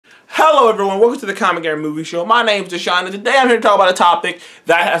Hello everyone, welcome to the Comic Game Movie Show. My name's Deshaun, and today I'm here to talk about a topic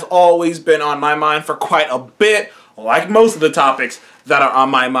that has always been on my mind for quite a bit, like most of the topics that are on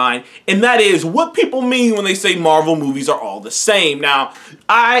my mind, and that is what people mean when they say Marvel movies are all the same. Now,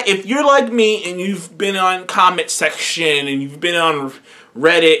 if you're like me and you've been on comment section and you've been on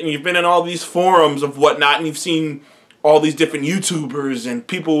Reddit and you've been in all these forums of whatnot and you've seen all these different YouTubers and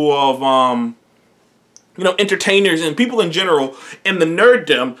people of entertainers and people in general in the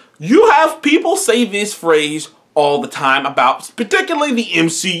nerddom, you have people say this phrase all the time about particularly the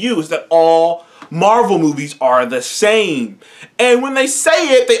MCU, is that all Marvel movies are the same. And when they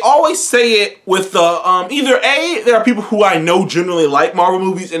say it, they always say it with the, either A, there are people who I know generally like Marvel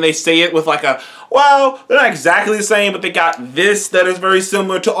movies and they say it with like a, well, they're not exactly the same, but they got this that is very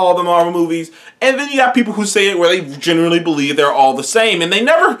similar to all the Marvel movies. And then you got people who say it where they generally believe they're all the same. And they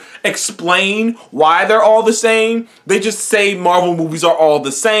never explain why they're all the same. They just say Marvel movies are all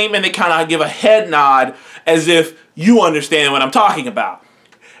the same, and they kind of give a head nod as if you understand what I'm talking about.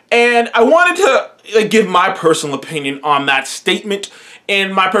 And I wanted to give my personal opinion on that statement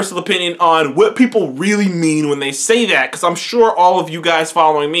and my personal opinion on what people really mean when they say that, because I'm sure all of you guys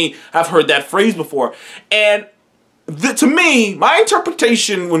following me have heard that phrase before. And to me, my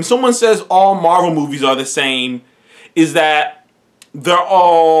interpretation when someone says all Marvel movies are the same is that they're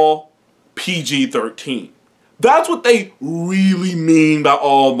all PG-13. That's what they really mean by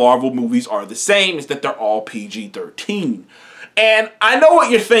all Marvel movies are the same, is that they're all PG-13. And I know what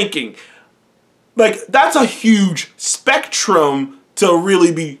you're thinking. Like, that's a huge spectrum to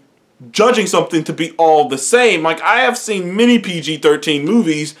really be judging something to be all the same. Like, I have seen many PG-13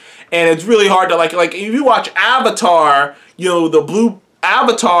 movies, and it's really hard to, like if you watch Avatar, the blue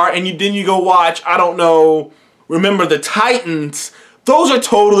Avatar, and then you go watch, I don't know, Remember the Titans, those are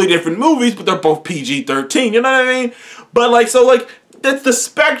totally different movies, but they're both PG-13, you know what I mean? But, the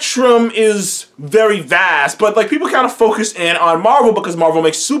spectrum is very vast, but people kind of focus in on Marvel because Marvel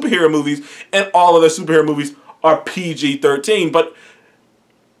makes superhero movies, and all of their superhero movies are PG-13. But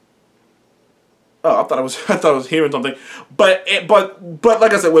I thought I was hearing something. But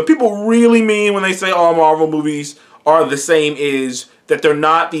like I said, what people really mean when they say all Marvel movies are the same is that they're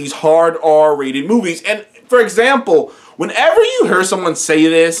not these hard R-rated movies. And for example, whenever you hear someone say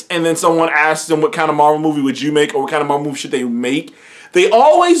this, and then someone asks them what kind of Marvel movie would you make, or what kind of Marvel movie should they make, they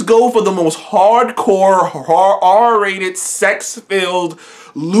always go for the most hardcore, R-rated, sex-filled,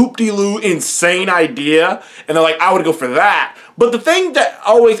 loop-de-loo, insane idea. And they're like, I would go for that. But the thing that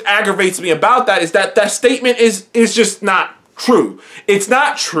always aggravates me about that is that that statement is just not true. It's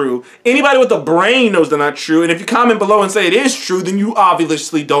not true. Anybody with a brain knows they're not true. And if you comment below and say it is true, then you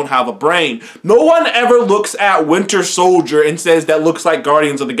obviously don't have a brain. No one ever looks at Winter Soldier and says that looks like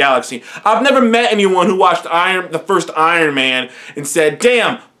Guardians of the Galaxy. I've never met anyone who watched the first Iron Man and said,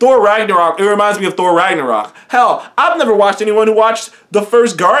 damn, Thor Ragnarok, it reminds me of Thor Ragnarok. Hell, I've never watched anyone who watched the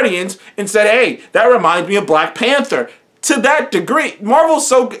first Guardians and said, hey, that reminds me of Black Panther. To that degree,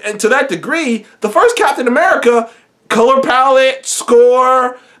 to that degree, the first Captain America, color palette,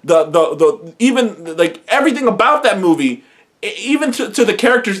 score, even everything about that movie, even to the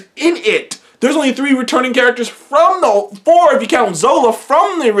characters in it. There's only 3 returning characters from 4 if you count Zola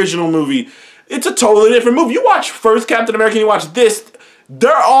from the original movie. It's a totally different movie. You watch first Captain America and you watch this,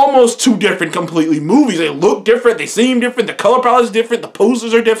 they're almost 2 different completely movies. They look different, they seem different, the color palette is different, the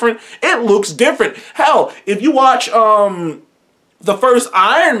posters are different. It looks different. Hell, if you watch the first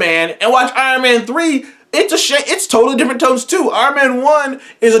Iron Man and watch Iron Man 3, it's totally different tones too. Iron Man 1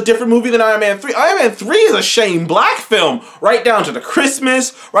 is a different movie than Iron Man 3. Iron Man 3 is a Shane Black film, right down to the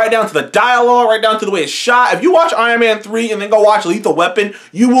Christmas, right down to the dialogue, right down to the way it's shot. If you watch Iron Man 3 and then go watch Lethal Weapon,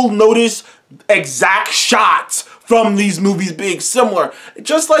 you will notice exact shots from these movies being similar.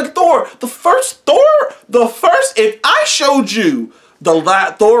 Just like Thor. If I showed you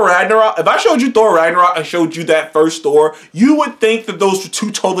Thor Ragnarok, if I showed you Thor Ragnarok and showed you that first Thor, you would think that those were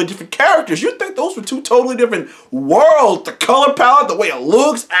 2 totally different characters. You'd think those were 2 totally different worlds. The color palette, the way it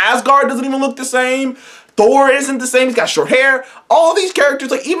looks, Asgard doesn't even look the same. Thor isn't the same, he's got short hair. All these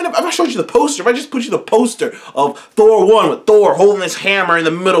characters, even if I showed you the poster, if I just put you the poster of Thor 1 with Thor holding his hammer in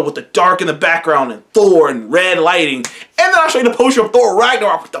the middle with the dark in the background and Thor and red lighting, and then I'll show you the poster of Thor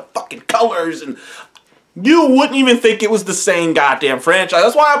Ragnarok with the fucking colors, and you wouldn't even think it was the same goddamn franchise.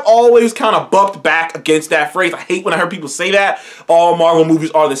 That's why I've always kind of bucked back against that phrase. I hate when I hear people say that all Marvel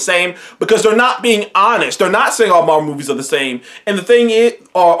movies are the same, because they're not being honest. They're not saying all Marvel movies are the same. And the thing is,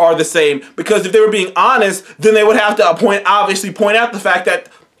 are the same, because if they were being honest, then they would have to obviously point out the fact that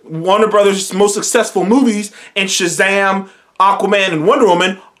Warner Brothers' most successful movies, and Shazam, Aquaman, and Wonder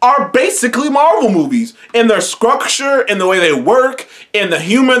Woman, are basically Marvel movies in their structure, in the way they work, in the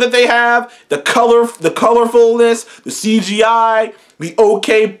humor that they have, the colorfulness, the CGI, the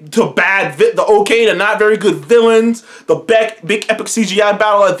okay to not very good villains, the big epic CGI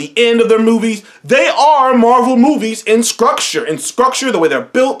battle at the end of their movies. They are Marvel movies in structure. The way they're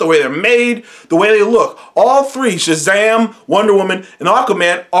built, the way they're made, the way they look. All three, Shazam, Wonder Woman, and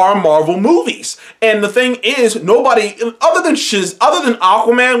Aquaman, are Marvel movies. And the thing is, nobody other than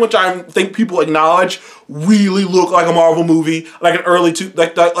Aquaman, which I think people acknowledge, really look like a Marvel movie, like an early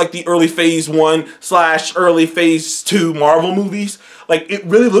like the early Phase 1 / early Phase 2 Marvel movies. Like, it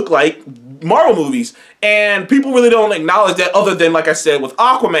really looked like Marvel movies. And people really don't acknowledge that, other than, like I said, with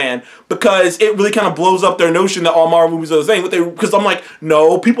Aquaman, because it really kind of blows up their notion that all Marvel movies are the same. Because I'm like,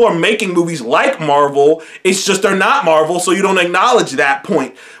 no, people are making movies like Marvel. It's just they're not Marvel, so you don't acknowledge that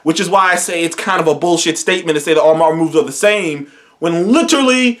point. Which is why I say it's kind of a bullshit statement to say that all Marvel movies are the same, when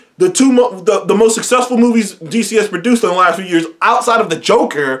literally the most successful movies DC has produced in the last few years, outside of the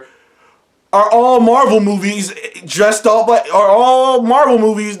Joker, are all Marvel movies dressed up like, are all Marvel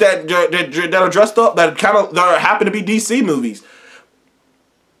movies that are dressed up, that happen to be DC movies.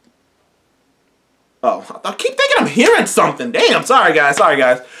 Oh, I keep thinking I'm hearing something. Damn, sorry guys. Sorry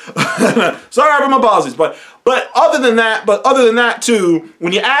for my apologies. But other than that too,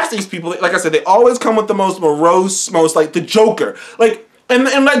 when you ask these people, like I said, they always come with the most morose, most like the Joker. Like, and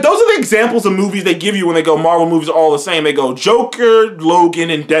like, those are the examples of movies they give you when they go Marvel movies are all the same. They go Joker, Logan,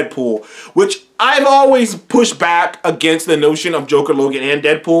 and Deadpool, which I've always pushed back against the notion of Joker, Logan, and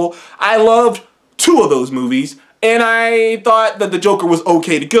Deadpool. I loved 2 of those movies, and I thought that the Joker was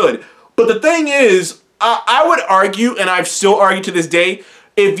okay to good. But the thing is, I would argue, and I've still argued to this day,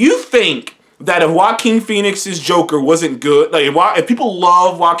 if you think that if Joaquin Phoenix's Joker wasn't good, like if people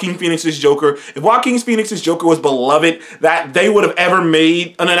love Joaquin Phoenix's Joker, if Joaquin Phoenix's Joker was beloved, that they would have ever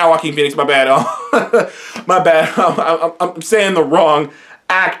made, oh no, not Joaquin Phoenix, my bad, my bad, I'm saying the wrong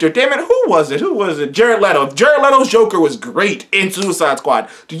actor. Damn it, who was it? Jared Leto. If Jared Leto's Joker was great in Suicide Squad,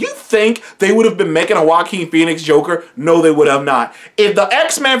 do you think they would have been making a Joaquin Phoenix Joker? No, they would have not. If the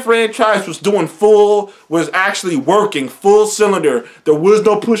X-Men franchise was actually working full cylinder, there was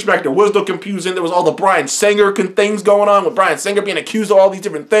no pushback, there was no confusing, there was all the Bryan Singer things going on, with Bryan Singer being accused of all these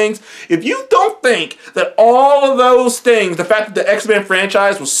different things. If you don't think that all of those things, the fact that the X-Men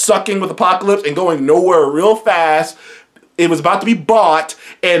franchise was sucking with Apocalypse and going nowhere real fast, it was about to be bought,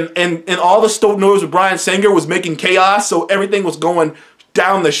 and all the noise with Bryan Singer was making chaos, so everything was going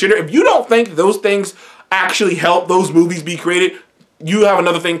down the shitter. If you don't think those things actually helped those movies be created, you have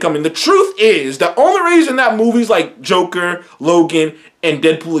another thing coming. The truth is, the only reason that movies like Joker, Logan, and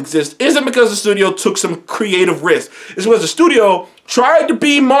Deadpool exist isn't because the studio took some creative risk. It's because the studio tried to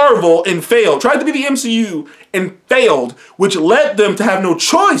be Marvel and failed, tried to be the MCU and failed, which led them to have no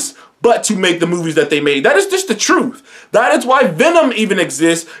choice but to make the movies that they made. That is just the truth. That is why Venom even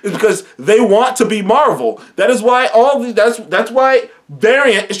exists, is because they want to be Marvel. That is why that's why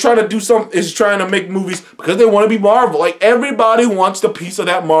Variant is trying to make movies, because they want to be Marvel. Like, everybody wants the piece of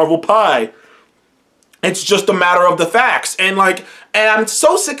that Marvel pie. It's just a matter of the facts. And I'm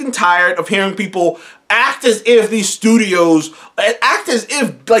so sick and tired of hearing people act as if these studios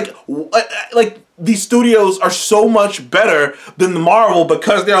these studios are so much better than the Marvel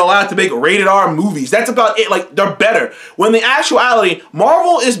because they're allowed to make rated R movies. That's about it. Like, they're better. When in actuality,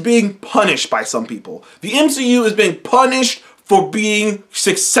 Marvel is being punished by some people. The MCU is being punished for being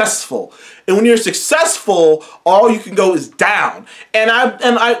successful. And when you're successful, all you can go is down. And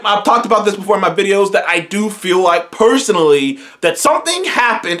I've talked about this before in my videos, that I do feel like personally that something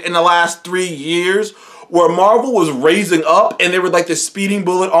happened in the last 3 years where Marvel was raising up and they were like the speeding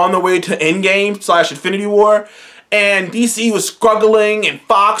bullet on the way to Endgame / Infinity War, and DC was struggling, and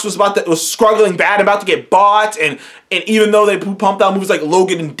Fox was struggling bad, about to get bought, and even though they pumped out movies like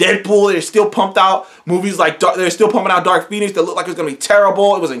Logan and Deadpool, they're still pumped out movies like they're still pumping out Dark Phoenix that looked like it was gonna be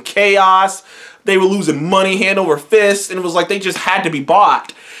terrible. It was in chaos. They were losing money hand over fist, and it was like they just had to be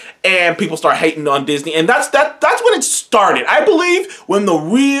bought. And people start hating on Disney, and that's when it started. I believe when the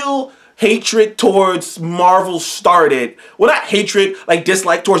real hatred towards Marvel started, well, not hatred, like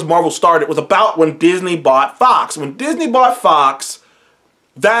dislike towards Marvel started, was about when Disney bought Fox. When Disney bought Fox,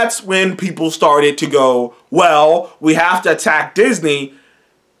 that's when people started to go, well, we have to attack Disney,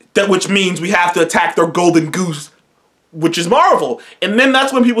 which means we have to attack their golden goose, which is Marvel. And then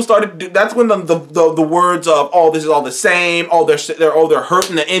that's when people started, that's when the words of, oh, this is all the same, oh, they're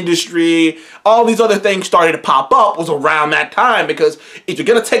hurting the industry, all these other things started to pop up, was around that time. Because if you're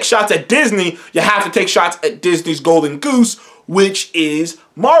going to take shots at Disney, you have to take shots at Disney's golden goose, which is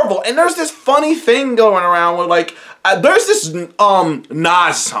Marvel. And there's this funny thing going around where, like, there's this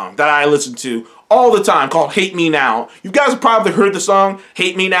Nas song that I listen to all the time called Hate Me Now. You guys have probably heard the song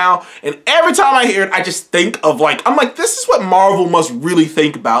Hate Me Now, and every time I hear it, I just think of, like, I'm like, this is what Marvel must really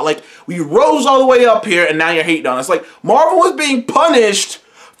think about. Like, we rose all the way up here and now you're hating on us. Like, Marvel is being punished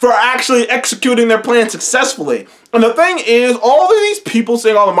for actually executing their plan successfully. And the thing is, all of these people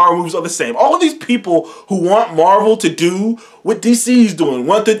saying all the Marvel movies are the same. All of these people who want Marvel to do what DC's doing,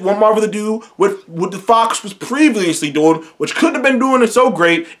 want Marvel to do what the Fox was previously doing, which couldn't have been doing it so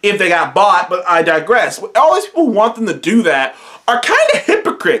great if they got bought, but I digress. All these people who want them to do that are kind of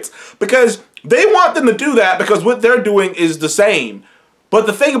hypocrites, because they want them to do that because what they're doing is the same. But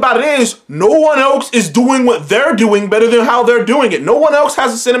the thing about it is, no one else is doing what they're doing better than how they're doing it. No one else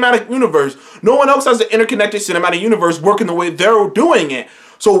has a cinematic universe. No one else has an interconnected cinematic universe working the way they're doing it.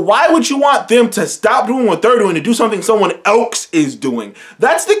 So why would you want them to stop doing what they're doing to do something someone else is doing?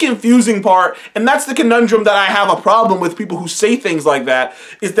 That's the confusing part, and that's the conundrum that I have a problem with people who say things like that,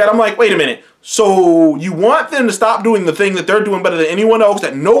 is that I'm like, wait a minute. So you want them to stop doing the thing that they're doing better than anyone else,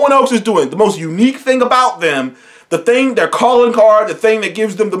 that no one else is doing, the most unique thing about them, the thing, their calling card, the thing that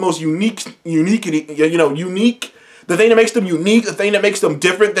gives them the most unique, the thing that makes them unique, the thing that makes them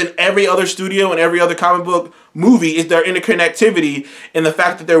different than every other studio and every other comic book movie is their interconnectivity and the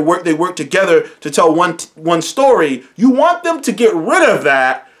fact that they work together to tell one story. You want them to get rid of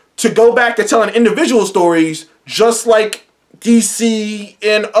that to go back to telling individual stories, just like DC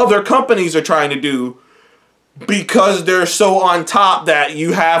and other companies are trying to do, because they're so on top that you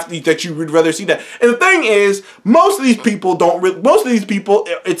would rather see that. And the thing is, most of these people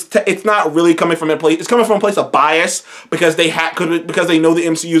it's not really coming from a place. It's coming from a place of bias because they know the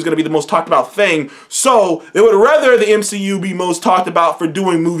MCU is going to be the most talked about thing. So they would rather the MCU be most talked about for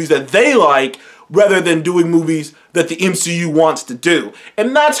doing movies that they like, rather than doing movies that the MCU wants to do.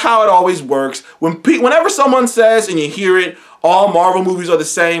 And that's how it always works. Whenever someone says, and you hear it, all Marvel movies are the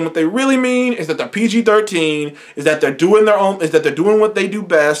same, what they really mean is that they're PG-13, is that they're doing they're doing what they do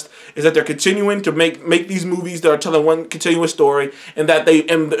best, is that they're continuing to make these movies that are telling one continuous story, and that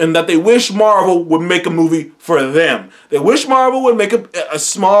they wish Marvel would make a movie for them. They wish Marvel would make a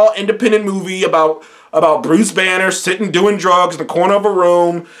small independent movie about Bruce Banner sitting doing drugs in the corner of a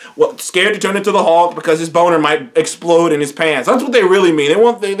room, scared to turn into the Hulk because his boner might explode in his pants. That's what they really mean.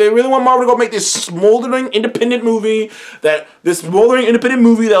 They really want Marvel to go make this smoldering independent movie that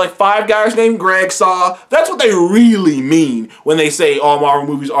like 5 guys named Greg saw. That's what they really mean when they say all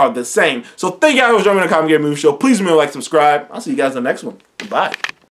Marvel movies are the same. So thank you guys for joining the Comic Game Movie Show. Please remember to like, subscribe. I'll see you guys in the next one. Goodbye.